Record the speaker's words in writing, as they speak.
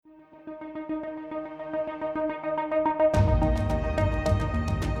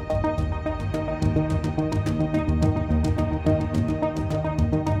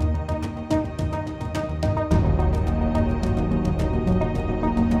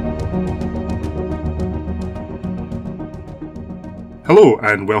Hello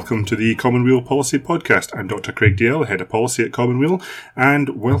and welcome to the Commonweal Policy Podcast. I'm Dr. Craig Dale, Head of Policy at Commonweal,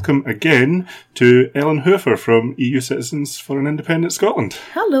 and welcome again to Ellen Hofer from EU Citizens for an Independent Scotland.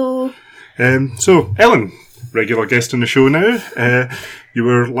 Hello. So, Ellen, regular guest on the show now. You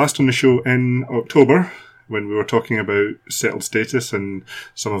were last on the show in October when we were talking about settled status and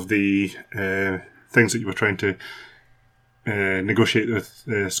some of the things that you were trying to negotiate with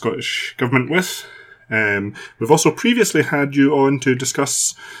the Scottish Government with. We've also previously had you on to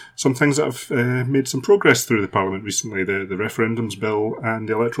discuss some things that have made some progress through the Parliament recently, the referendums bill and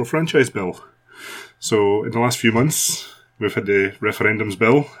the electoral franchise bill. So in the last few months, we've had the referendums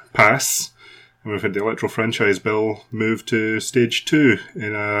bill pass, and we've had the electoral franchise bill move to stage 2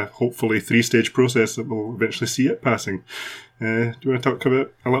 in a hopefully 3-stage process that will eventually see it passing. Do you want to talk a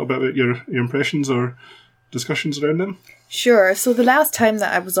little bit about your impressions or discussions around them? Sure. So the last time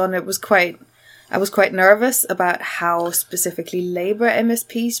that I was on, I was quite nervous about how specifically Labour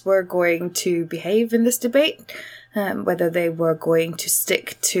MSPs were going to behave in this debate, whether they were going to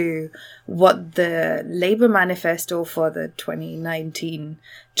stick to what the Labour manifesto for the 2019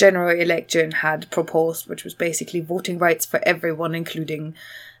 general election had proposed, which was basically voting rights for everyone, including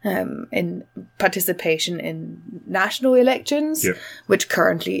in participation in national elections, which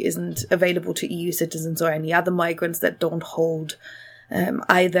currently isn't available to EU citizens or any other migrants that don't hold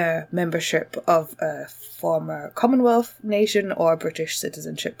either membership of a former Commonwealth nation or British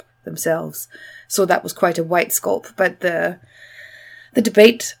citizenship themselves. So that was quite a wide scope. But the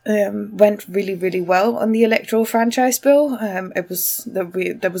debate went really, really well on the electoral franchise bill.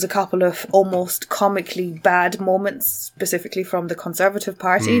 There was a couple of almost comically bad moments, specifically from the Conservative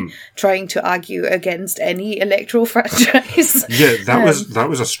Party, trying to argue against any electoral franchise. Yeah, that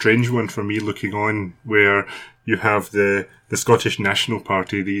was a strange one for me looking on, where you have the Scottish National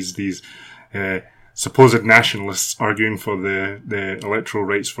Party, these supposed nationalists arguing for the electoral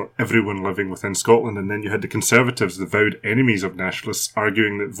rights for everyone living within Scotland, and then you had the Conservatives, the vowed enemies of nationalists,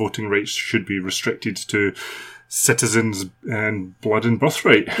 arguing that voting rights should be restricted to citizens and blood and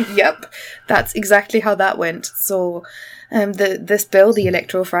birthright. Yep, that's exactly how that went. So this bill, the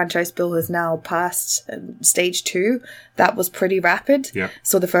electoral franchise bill, has now passed stage 2. That was pretty rapid. Yeah.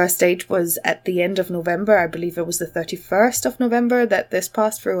 So the first stage was at the end of November. I believe it was the 31st of November that this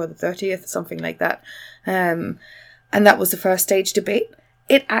passed through, or the 30th, something like that. And that was the first stage debate.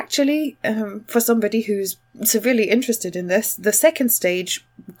 It actually, for somebody who's severely interested in this, the second stage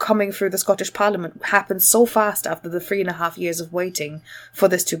coming through the Scottish Parliament happened so fast after the 3.5 years of waiting for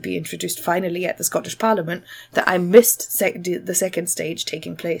this to be introduced finally at the Scottish Parliament that I missed the second stage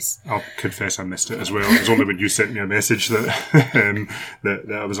taking place. I'll confess I missed it as well. It was only when you sent me a message that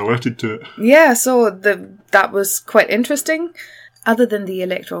that I was alerted to it. Yeah, so that was quite interesting. Other than the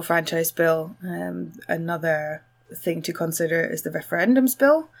electoral franchise bill, another thing to consider is the referendums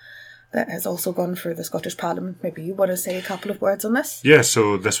bill that has also gone through the Scottish Parliament. Maybe you want to say a couple of words on this? Yeah,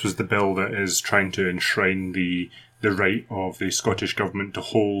 so this was the bill that is trying to enshrine the right of the Scottish Government to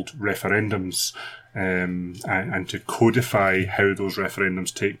hold referendums and to codify how those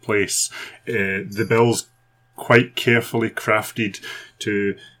referendums take place. The bill's quite carefully crafted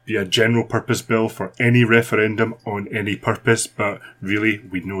to be a general purpose bill for any referendum on any purpose, but really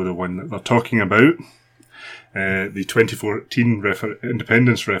we know the one that they're talking about. The 2014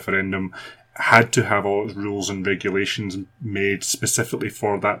 independence referendum had to have all its rules and regulations made specifically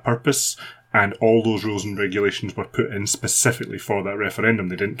for that purpose, and all those rules and regulations were put in specifically for that referendum.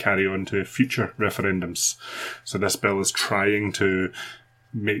 They didn't carry on to future referendums. So this bill is trying to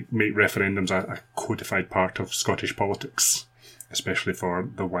make referendums a codified part of Scottish politics, especially for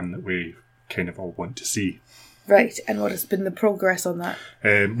the one that we kind of all want to see. Right, and what has been the progress on that?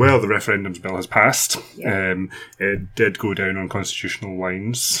 Well, the referendums bill has passed. Yeah. It did go down on constitutional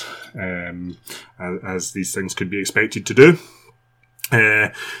lines, as these things could be expected to do.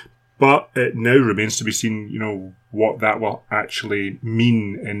 But it now remains to be seen, what that will actually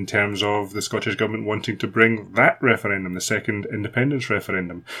mean in terms of the Scottish Government wanting to bring that referendum, the second independence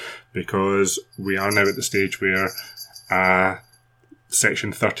referendum, because we are now at the stage where a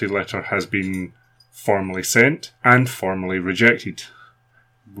Section 30 letter has been formally sent and formally rejected.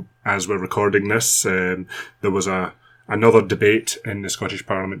 As we're recording this, there was another debate in the Scottish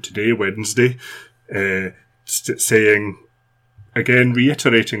Parliament today, Wednesday, saying, again,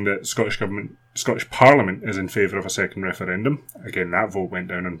 reiterating that Scottish Parliament is in favour of a second referendum. Again, that vote went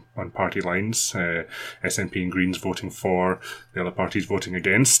down on party lines, SNP and Greens voting for, the other parties voting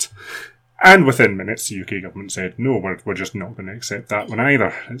against. And within minutes, the UK government said, no, we're just not going to accept that one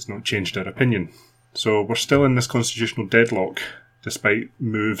either. It's not changed our opinion. So we're still in this constitutional deadlock despite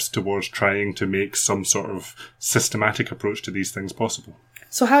moves towards trying to make some sort of systematic approach to these things possible.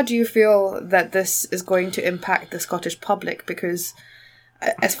 So how do you feel that this is going to impact the Scottish public? Because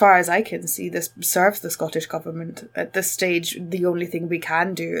as far as I can see, this serves the Scottish government. At this stage, the only thing we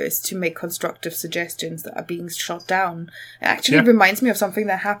can do is to make constructive suggestions that are being shot down. It actually reminds me of something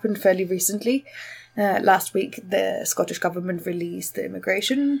that happened fairly recently. Last week, the Scottish government released the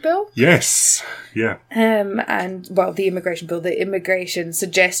immigration bill. Yes, yeah. The immigration bill, the immigration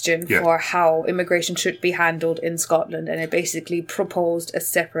suggestion for how immigration should be handled in Scotland. And it basically proposed a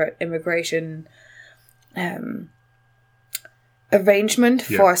separate immigration arrangement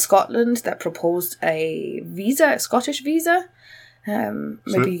for Scotland that proposed a Scottish visa.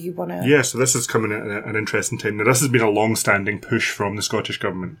 Maybe you want to... Yeah, so this is coming at an interesting time. Now, this has been a long-standing push from the Scottish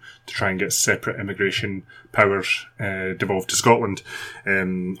government to try and get separate immigration powers devolved to Scotland,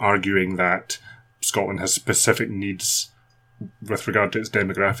 arguing that Scotland has specific needs with regard to its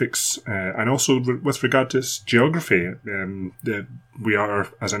demographics and also with regard to its geography. We are,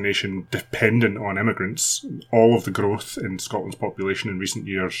 as a nation, dependent on immigrants. All of the growth in Scotland's population in recent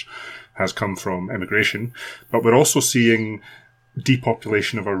years has come from immigration, but we're also seeing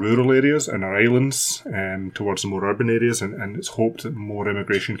depopulation of our rural areas and our islands towards the more urban areas, and it's hoped that more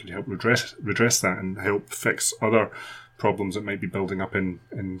immigration could help redress that and help fix other problems that might be building up in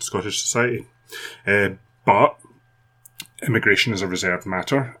Scottish society. But immigration is a reserved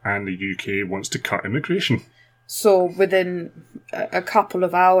matter, and the UK wants to cut immigration. So within a couple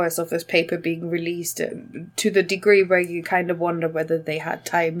of hours of this paper being released, to the degree where you kind of wonder whether they had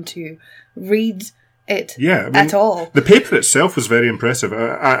time to read it at all. The paper itself was very impressive.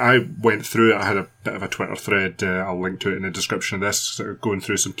 I went through it. I had a bit of a Twitter thread. I'll link to it in the description of this, sort of going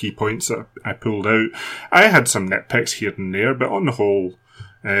through some key points that I pulled out. I had some nitpicks here and there, but on the whole,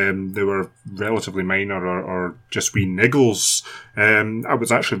 they were relatively minor or just wee niggles. I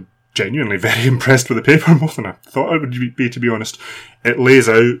was actually genuinely very impressed with the paper, more than I thought I would be, to be honest. It lays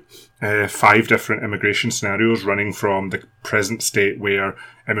out 5 different immigration scenarios running from the present state where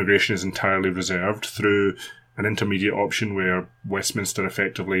immigration is entirely reserved through an intermediate option where Westminster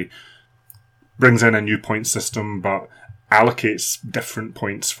effectively brings in a new point system but allocates different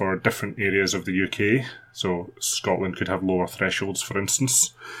points for different areas of the UK. So Scotland could have lower thresholds, for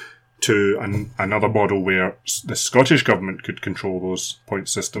instance, to another model where the Scottish government could control those point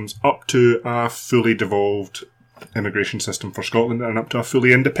systems, up to a fully devolved immigration system for Scotland and up to a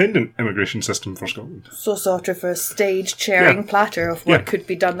fully independent immigration system for Scotland. So sort of a stage sharing platter of what could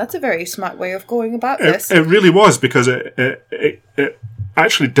be done. That's a very smart way of going about this. It really was, because it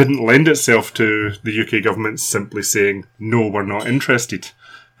actually didn't lend itself to the UK government simply saying, no, we're not interested,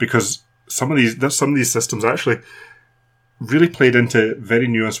 because some of these systems actually really played into very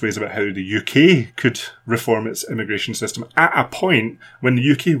nuanced ways about how the UK could reform its immigration system at a point when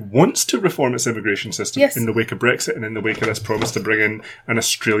the UK wants to reform its immigration system in the wake of Brexit and in the wake of this promise to bring in an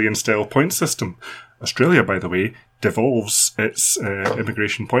Australian-style point system. Australia, by the way, devolves its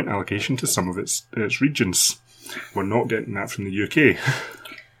immigration point allocation to some of its regions. We're not getting that from the UK.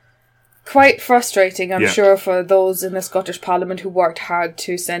 Quite frustrating, I'm sure, for those in the Scottish Parliament who worked hard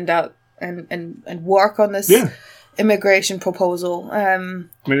to send out and work on this immigration proposal. I mean,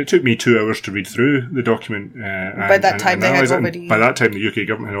 it took me 2 hours to read through the document. By that time, the UK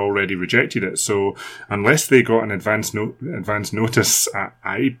government had already rejected it. So, unless they got an advance notice,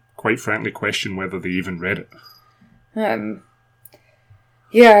 I quite frankly question whether they even read it. I'm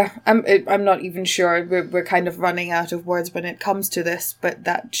not even sure. We're kind of running out of words when it comes to this, but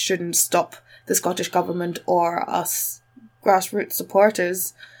that shouldn't stop the Scottish government or us grassroots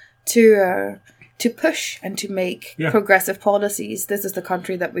supporters to push and to make progressive policies. This is the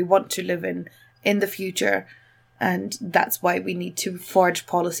country that we want to live in the future, and that's why we need to forge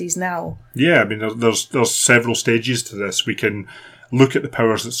policies now. Yeah, I mean, there's several stages to this. We can look at the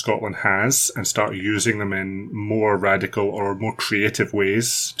powers that Scotland has and start using them in more radical or more creative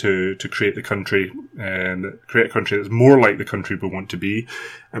ways to create the country and create a country that's more like the country we want to be.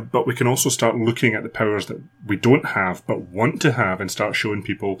 But we can also start looking at the powers that we don't have but want to have and start showing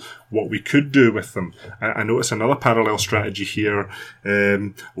people what we could do with them. I notice another parallel strategy here.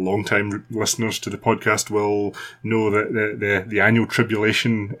 Long-time listeners to the podcast will know that the annual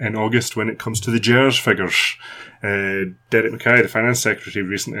tribulation in August when it comes to the GERS figures. Derek Mackay, the Finance Secretary,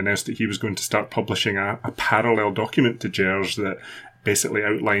 recently announced that he was going to start publishing a parallel document to GERS that basically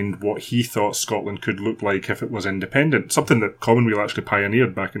outlined what he thought Scotland could look like if it was independent, something that Commonweal actually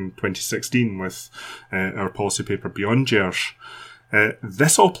pioneered back in 2016 with our policy paper Beyond GERS.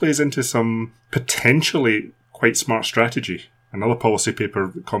 This all plays into some potentially quite smart strategy. Another policy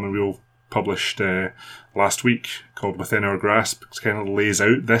paper that Commonweal published last week called Within Our Grasp. It kind of lays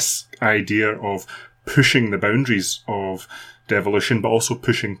out this idea of pushing the boundaries of devolution, but also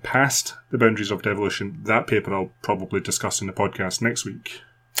pushing past the boundaries of devolution. That paper I'll probably discuss in the podcast next week.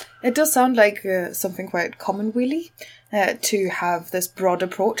 It does sound like something quite commonweally to have this broad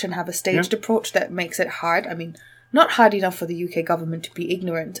approach and have a staged approach that makes it hard. I mean, not hard enough for the UK government to be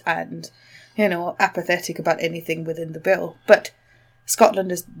ignorant and, apathetic about anything within the bill, but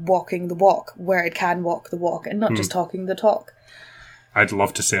Scotland is walking the walk where it can walk the walk and not just talking the talk. I'd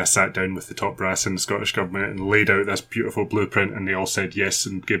love to say I sat down with the top brass in the Scottish Government and laid out this beautiful blueprint and they all said yes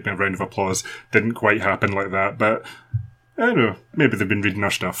and gave me a round of applause. Didn't quite happen like that, but I don't know, maybe they've been reading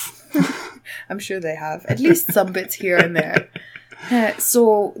our stuff. I'm sure they have. At least some bits here and there.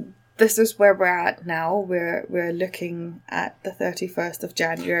 So this is where we're at now. We're looking at the 31st of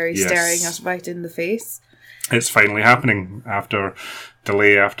January, staring us right in the face. It's finally happening after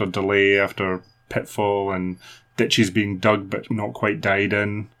delay after delay after pitfall and ditches being dug but not quite died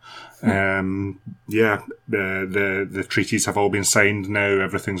in. The treaties have all been signed now.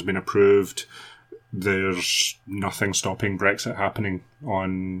 Everything's been approved. There's nothing stopping Brexit happening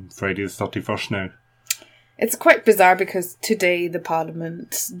on Friday the 31st now. It's quite bizarre because today the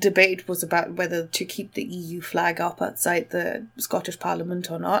Parliament debate was about whether to keep the EU flag up outside the Scottish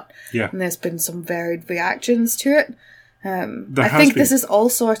Parliament or not. Yeah. And there's been some varied reactions to it. I think this is all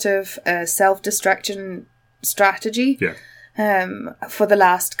sort of a self-destruction strategy. Yeah. For the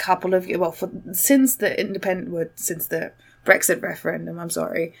last couple of years, since the Brexit referendum,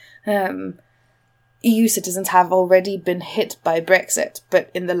 EU citizens have already been hit by Brexit,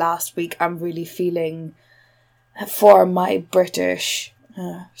 but in the last week I'm really feeling for my British,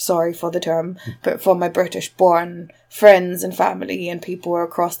 sorry for the term, but for my British-born friends and family and people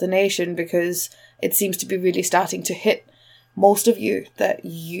across the nation, because it seems to be really starting to hit most of you that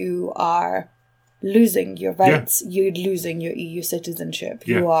you are losing your rights, you're losing your EU citizenship,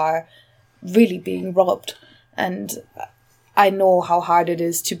 you are really being robbed. And I know how hard it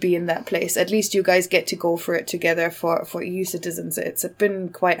is to be in that place. At least you guys get to go for it together for EU citizens. It's been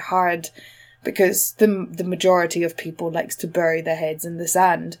quite hard because the majority of people likes to bury their heads in the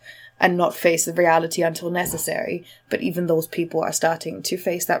sand and not face the reality until necessary. But even those people are starting to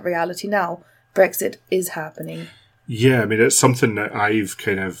face that reality now. Brexit is happening. Yeah, I mean, it's something that I've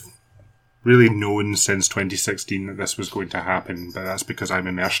kind of really known since 2016 that this was going to happen, but that's because I'm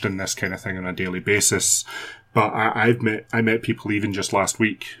immersed in this kind of thing on a daily basis. But I met people even just last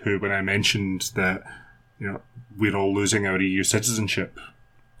week who, when I mentioned that, we're all losing our EU citizenship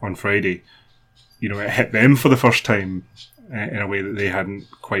on Friday, it hit them for the first time in a way that they hadn't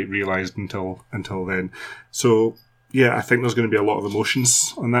quite realised until then. So, yeah, I think there's going to be a lot of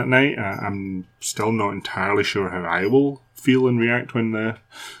emotions on that night. I'm still not entirely sure how I will feel and react when the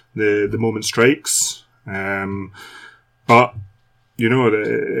moment strikes. But, it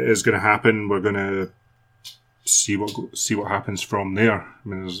is going to happen. We're going to see what happens from there. I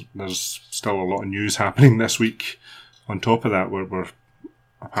mean, there's still a lot of news happening this week. On top of that, we're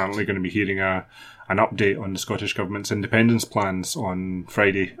apparently going to be hearing an update on the Scottish Government's independence plans on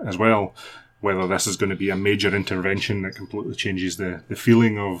Friday as well. Whether this is going to be a major intervention that completely changes the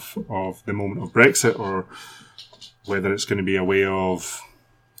feeling of the moment of Brexit, or whether it's going to be a way of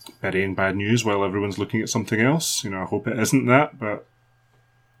burying bad news while everyone's looking at something else. I hope it isn't that, but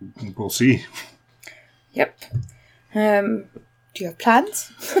we'll see. Yep. Do you have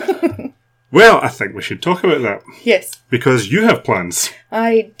plans? Well, I think we should talk about that. Yes. Because you have plans.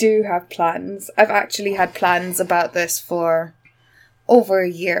 I do have plans. I've actually had plans about this for over a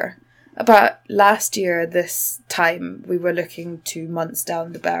year. About last year, this time, we were looking 2 months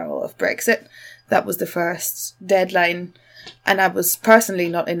down the barrel of Brexit. That was the first deadline. And I was personally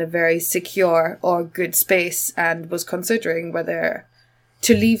not in a very secure or good space and was considering whether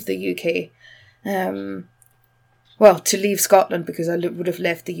to leave the UK. To leave Scotland, because I would have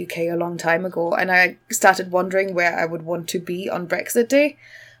left the UK a long time ago. And I started wondering where I would want to be on Brexit Day.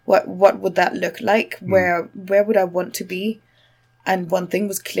 What would that look like? Where would I want to be? And one thing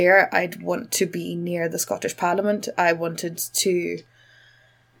was clear, I'd want to be near the Scottish Parliament. I wanted to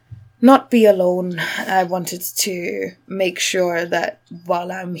not be alone. I wanted to make sure that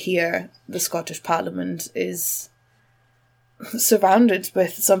while I'm here, the Scottish Parliament is surrounded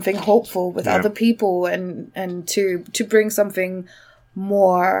with something hopeful, with other people, and to bring something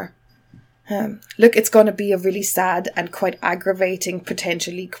more. Look, it's going to be a really sad and quite aggravating,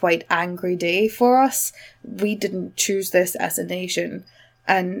 potentially quite angry day for us. We didn't choose this as a nation,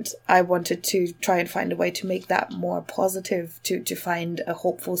 and I wanted to try and find a way to make that more positive, to find a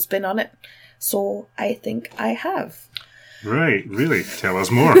hopeful spin on it. So I think I have. Right, really? Tell us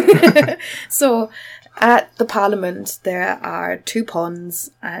more. So, at the Parliament, there are 2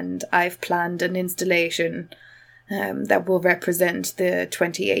 ponds, and I've planned an installation that will represent the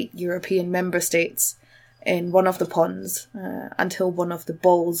 28 European member states in one of the ponds until one of the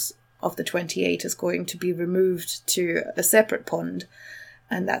bowls of the 28 is going to be removed to a separate pond.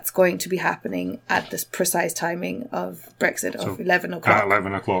 And that's going to be happening at this precise timing of Brexit of 11 o'clock. At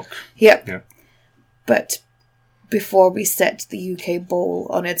 11 o'clock. Yep. But before we set the UK bowl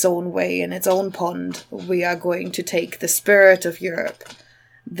on its own way in its own pond, we are going to take the spirit of Europe,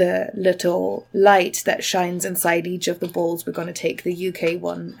 the little light that shines inside each of the bowls. We're going to take the UK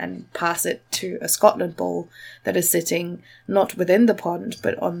one and pass it to a Scotland bowl that is sitting not within the pond,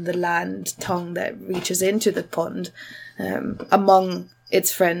 but on the land tongue that reaches into the pond, among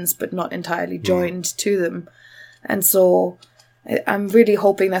its friends, but not entirely joined to them. And so I'm really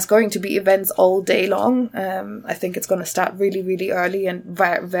hoping that's going to be events all day long. I think it's going to start really, really early, and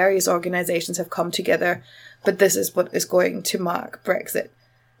various organisations have come together. But this is what is going to mark Brexit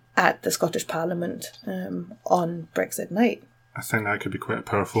at the Scottish Parliament on Brexit night. I think that could be quite a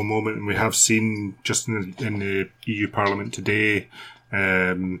powerful moment, and we have seen just in the EU Parliament today,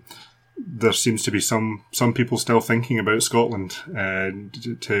 there seems to be some people still thinking about Scotland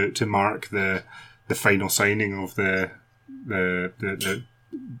to mark the final signing of the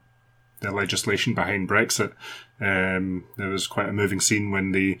legislation behind Brexit. There was quite a moving scene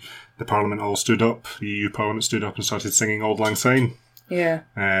when the Parliament all stood up, the EU Parliament stood up and started singing Auld Lang Syne. Yeah.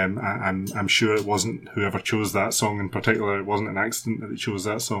 I'm sure it wasn't whoever chose that song in particular. It wasn't an accident that they chose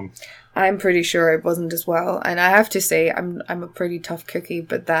that song. I'm pretty sure it wasn't as well. And I have to say, I'm a pretty tough cookie,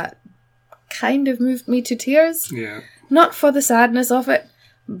 but that kind of moved me to tears. Yeah. Not for the sadness of it,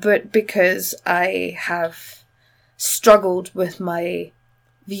 but because I have struggled with my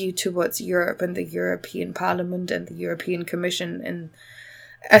view towards Europe and the European Parliament and the European Commission. And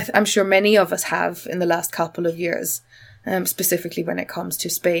I'm sure many of us have in the last couple of years. Specifically when it comes to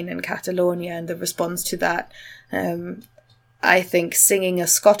Spain and Catalonia and the response to that. I think singing a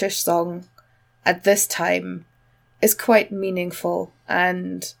Scottish song at this time is quite meaningful,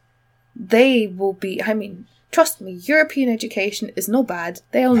 and they will be, I mean, trust me, European education is no bad.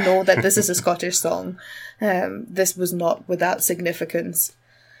 They'll know that this is a Scottish song. This was not without significance.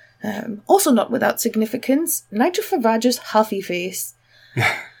 Also not without significance, Nigel Farage's huffy face.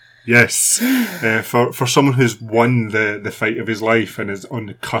 Yes, for someone who's won the fight of his life and is on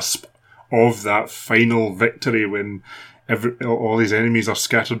the cusp of that final victory when all his enemies are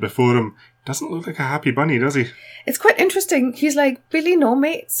scattered before him, doesn't look like a happy bunny, does he? It's quite interesting. He's like Billy No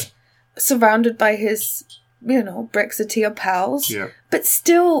Mates, surrounded by his, Brexiteer pals, but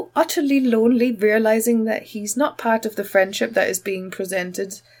still utterly lonely, realising that he's not part of the friendship that is being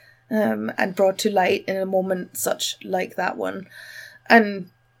presented and brought to light in a moment such like that one. And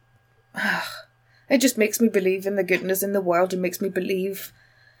it just makes me believe in the goodness in the world. It makes me believe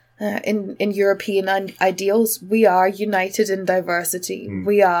in European ideals. We are united in diversity.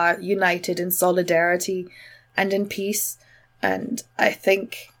 We are united in solidarity and in peace. And I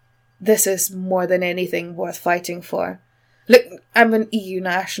think this is more than anything worth fighting for. Look, I'm an EU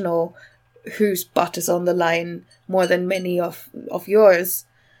national whose butt is on the line more than many of yours.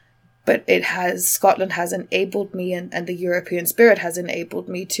 But Scotland has enabled me, and the European spirit has enabled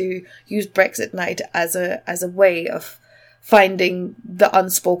me to use Brexit night as a way of finding the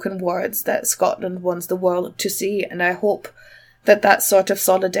unspoken words that Scotland wants the world to see. And I hope that sort of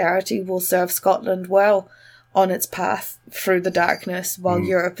solidarity will serve Scotland well on its path through the darkness while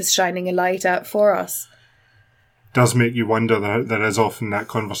Europe is shining a light out for us. Does make you wonder. There is often that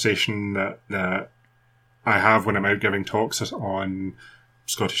conversation that I have when I'm out giving talks on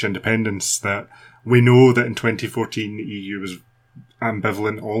Scottish independence, that we know that in 2014 the EU was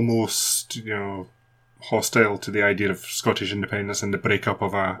ambivalent, almost, hostile to the idea of Scottish independence and the breakup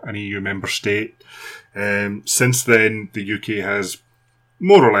of an EU member state. Since then, the UK has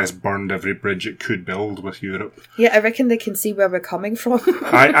more or less burned every bridge it could build with Europe. Yeah, I reckon they can see where we're coming from.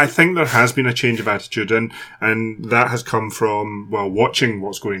 I think there has been a change of attitude, and that has come from, watching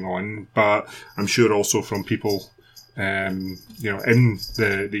what's going on, but I'm sure also from people in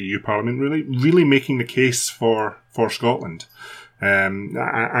the EU Parliament really making the case for Scotland.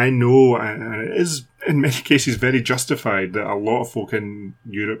 I know, and it is in many cases very justified, that a lot of folk in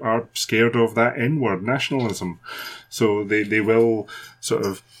Europe are scared of that N-word nationalism. So they will sort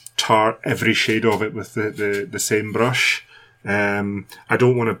of tar every shade of it with the same brush. I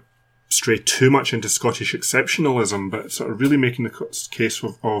don't want to stray too much into Scottish exceptionalism, but sort of really making the case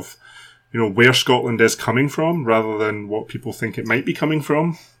of where Scotland is coming from rather than what people think it might be coming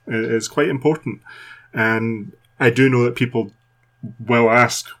from is quite important. And I do know that people will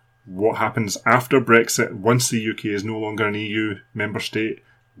ask what happens after Brexit once the UK is no longer an EU member state.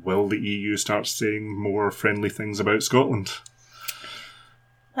 Will the EU start saying more friendly things about Scotland?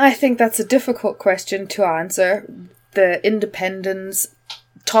 I think that's a difficult question to answer. The independence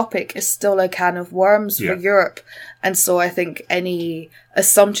topic is still a can of worms for Europe, and so I think any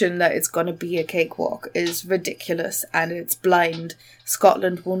assumption that it's going to be a cakewalk is ridiculous and it's blind.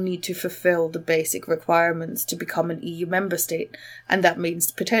 Scotland will need to fulfil the basic requirements to become an EU member state, and that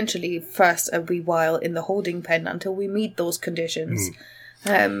means potentially first a wee while in the holding pen until we meet those conditions.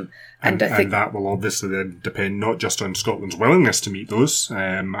 And I think that will obviously then depend not just on Scotland's willingness to meet those.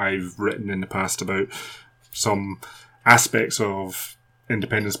 I've written in the past about some aspects of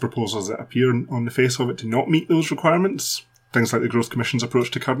independence proposals that appear on the face of it to not meet those requirements. Things like the Growth Commission's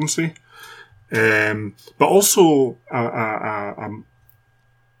approach to currency. But also,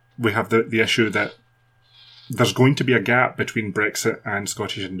 we have the issue that there's going to be a gap between Brexit and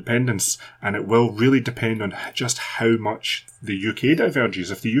Scottish independence, and it will really depend on just how much the UK diverges.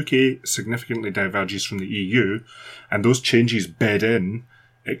 If the UK significantly diverges from the EU, and those changes bed in,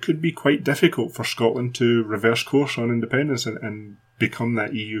 it could be quite difficult for Scotland to reverse course on independence and become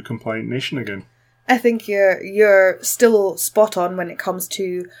that EU compliant nation again. I think you're still spot on when it comes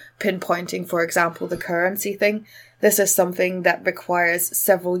to pinpointing, for example, the currency thing. This is something that requires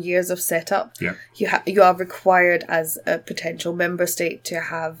several years of setup. Yeah. You are required as a potential member state to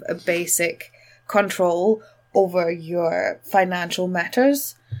have a basic control over your financial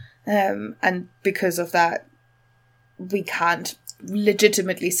matters. And because of that, we can't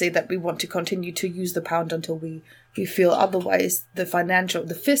legitimately say that we want to continue to use the pound until we feel otherwise.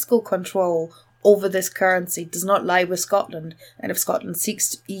 The fiscal control over this currency does not lie with Scotland, and if Scotland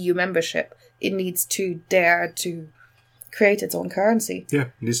seeks EU membership, it needs to dare to create its own currency. Yeah,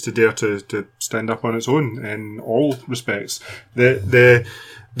 it needs to dare to stand up on its own in all respects. The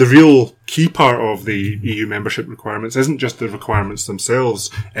real key part of the EU membership requirements isn't just the requirements themselves,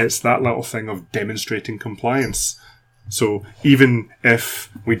 it's that little thing of demonstrating compliance. So even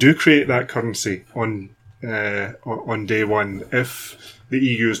if we do create that currency on day one, if the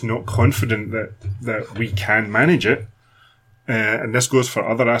EU is not confident that we can manage it, and this goes for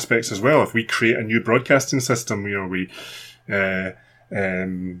other aspects as well. If we create a new broadcasting system, we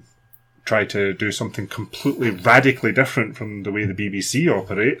try to do something completely radically different from the way the BBC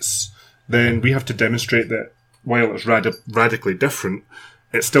operates, then we have to demonstrate that while it's radically different,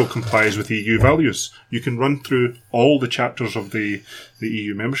 it still complies with EU values. You can run through all the chapters of the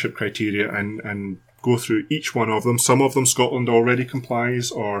EU membership criteria and go through each one of them. Some of them Scotland already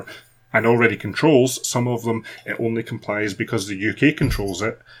complies and already controls. Some of them it only complies because the UK controls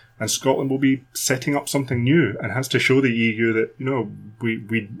it. And Scotland will be setting up something new and has to show the EU that,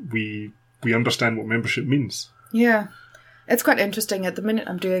 we understand what membership means. Yeah. It's quite interesting. At the minute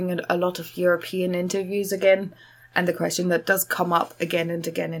I'm doing a lot of European interviews again. And the question that does come up again and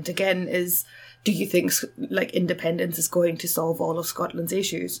again and again is, do you think independence is going to solve all of Scotland's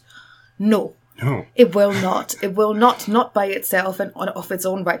issues? No. No. It will not. It will not by itself and of its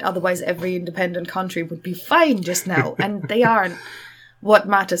own right. Otherwise, every independent country would be fine just now. And they aren't. What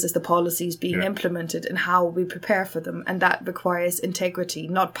matters is the policies being implemented and how we prepare for them. And that requires integrity,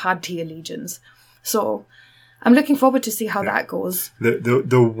 not party allegiance. So I'm looking forward to see how that goes.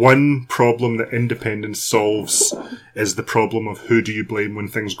 The one problem that independence solves is the problem of who do you blame when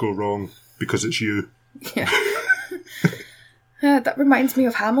things go wrong, because it's you. Yeah. That reminds me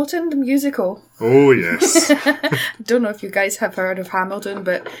of Hamilton, the musical. Oh, yes. Don't know if you guys have heard of Hamilton,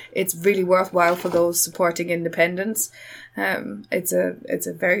 but it's really worthwhile for those supporting independence. It's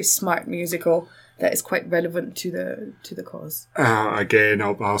a very smart musical that is quite relevant to the cause. Again,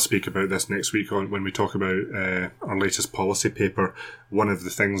 I'll speak about this next week when we talk about our latest policy paper. One of the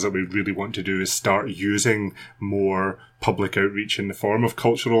things that we really want to do is start using more public outreach in the form of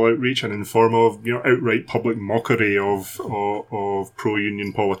cultural outreach and in the form of outright public mockery of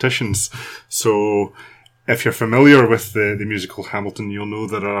pro-union politicians. So if you're familiar with the musical Hamilton, you'll know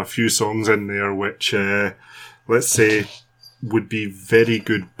there are a few songs in there which, let's say, would be very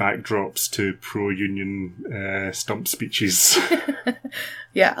good backdrops to pro-union stump speeches.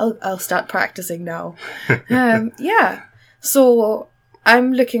 Yeah, I'll start practicing now. Yeah, so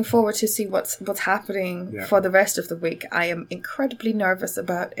I'm looking forward to see what's happening for the rest of the week. I am incredibly nervous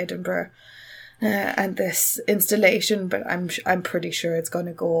about Edinburgh and this installation, but I'm pretty sure it's going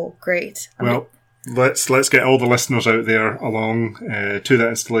to go great. let's get all the listeners out there along to that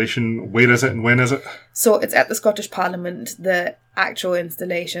installation. Where is it and when is it? So it's at the Scottish Parliament. The actual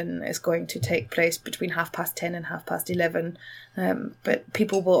installation is going to take place between 10:30 and 11:30. But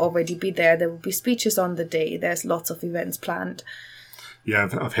people will already be there. There will be speeches on the day. There's lots of events planned. Yeah,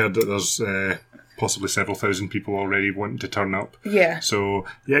 I've heard that there's possibly several thousand people already wanting to turn up. Yeah. So,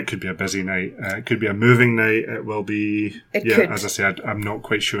 yeah, it could be a busy night. It could be a moving night. It will be... as I said, I'm not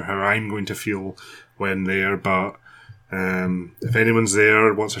quite sure how I'm going to feel when there, but if anyone's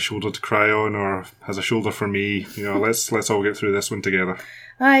there, wants a shoulder to cry on or has a shoulder for me, let's all get through this one together.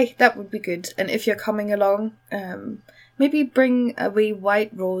 Aye, that would be good. And if you're coming along... maybe bring a wee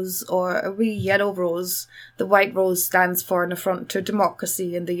white rose or a wee yellow rose. The white rose stands for an affront to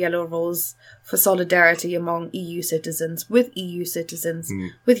democracy, and the yellow rose for solidarity among EU citizens, with EU citizens,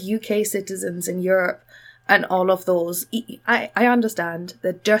 with UK citizens in Europe, and all of those. I understand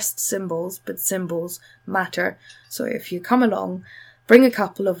they're just symbols, but symbols matter. So if you come along, bring a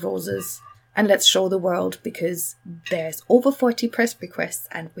couple of roses, and let's show the world, because there's over 40 press requests,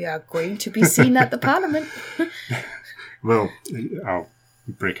 and we are going to be seen at the Parliament. Well, I'll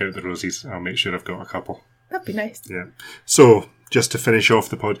break out the roses. I'll make sure I've got a couple. That'd be nice. Yeah. So, just to finish off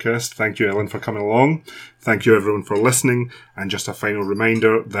the podcast, thank you, Ellen, for coming along. Thank you, everyone, for listening. And just a final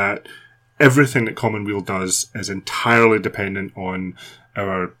reminder that everything that Commonweal does is entirely dependent on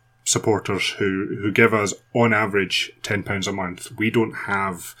our supporters who give us, on average, £10 a month. We don't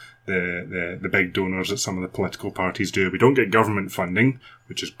have the big donors that some of the political parties do. We don't get government funding,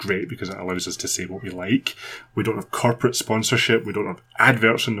 which is great because it allows us to say what we like. We don't have corporate sponsorship. We don't have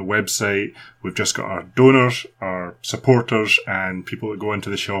adverts on the website. We've just got our donors, our supporters, and people that go into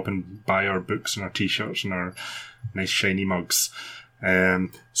the shop and buy our books and our t-shirts and our nice shiny mugs.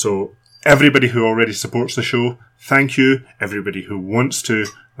 So everybody who already supports the show, thank you. Everybody who wants to,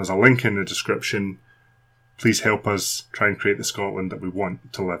 there's a link in the description. Please help us try and create the Scotland that we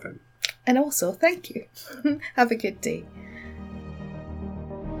want to live in. And also, thank you. Have a good day.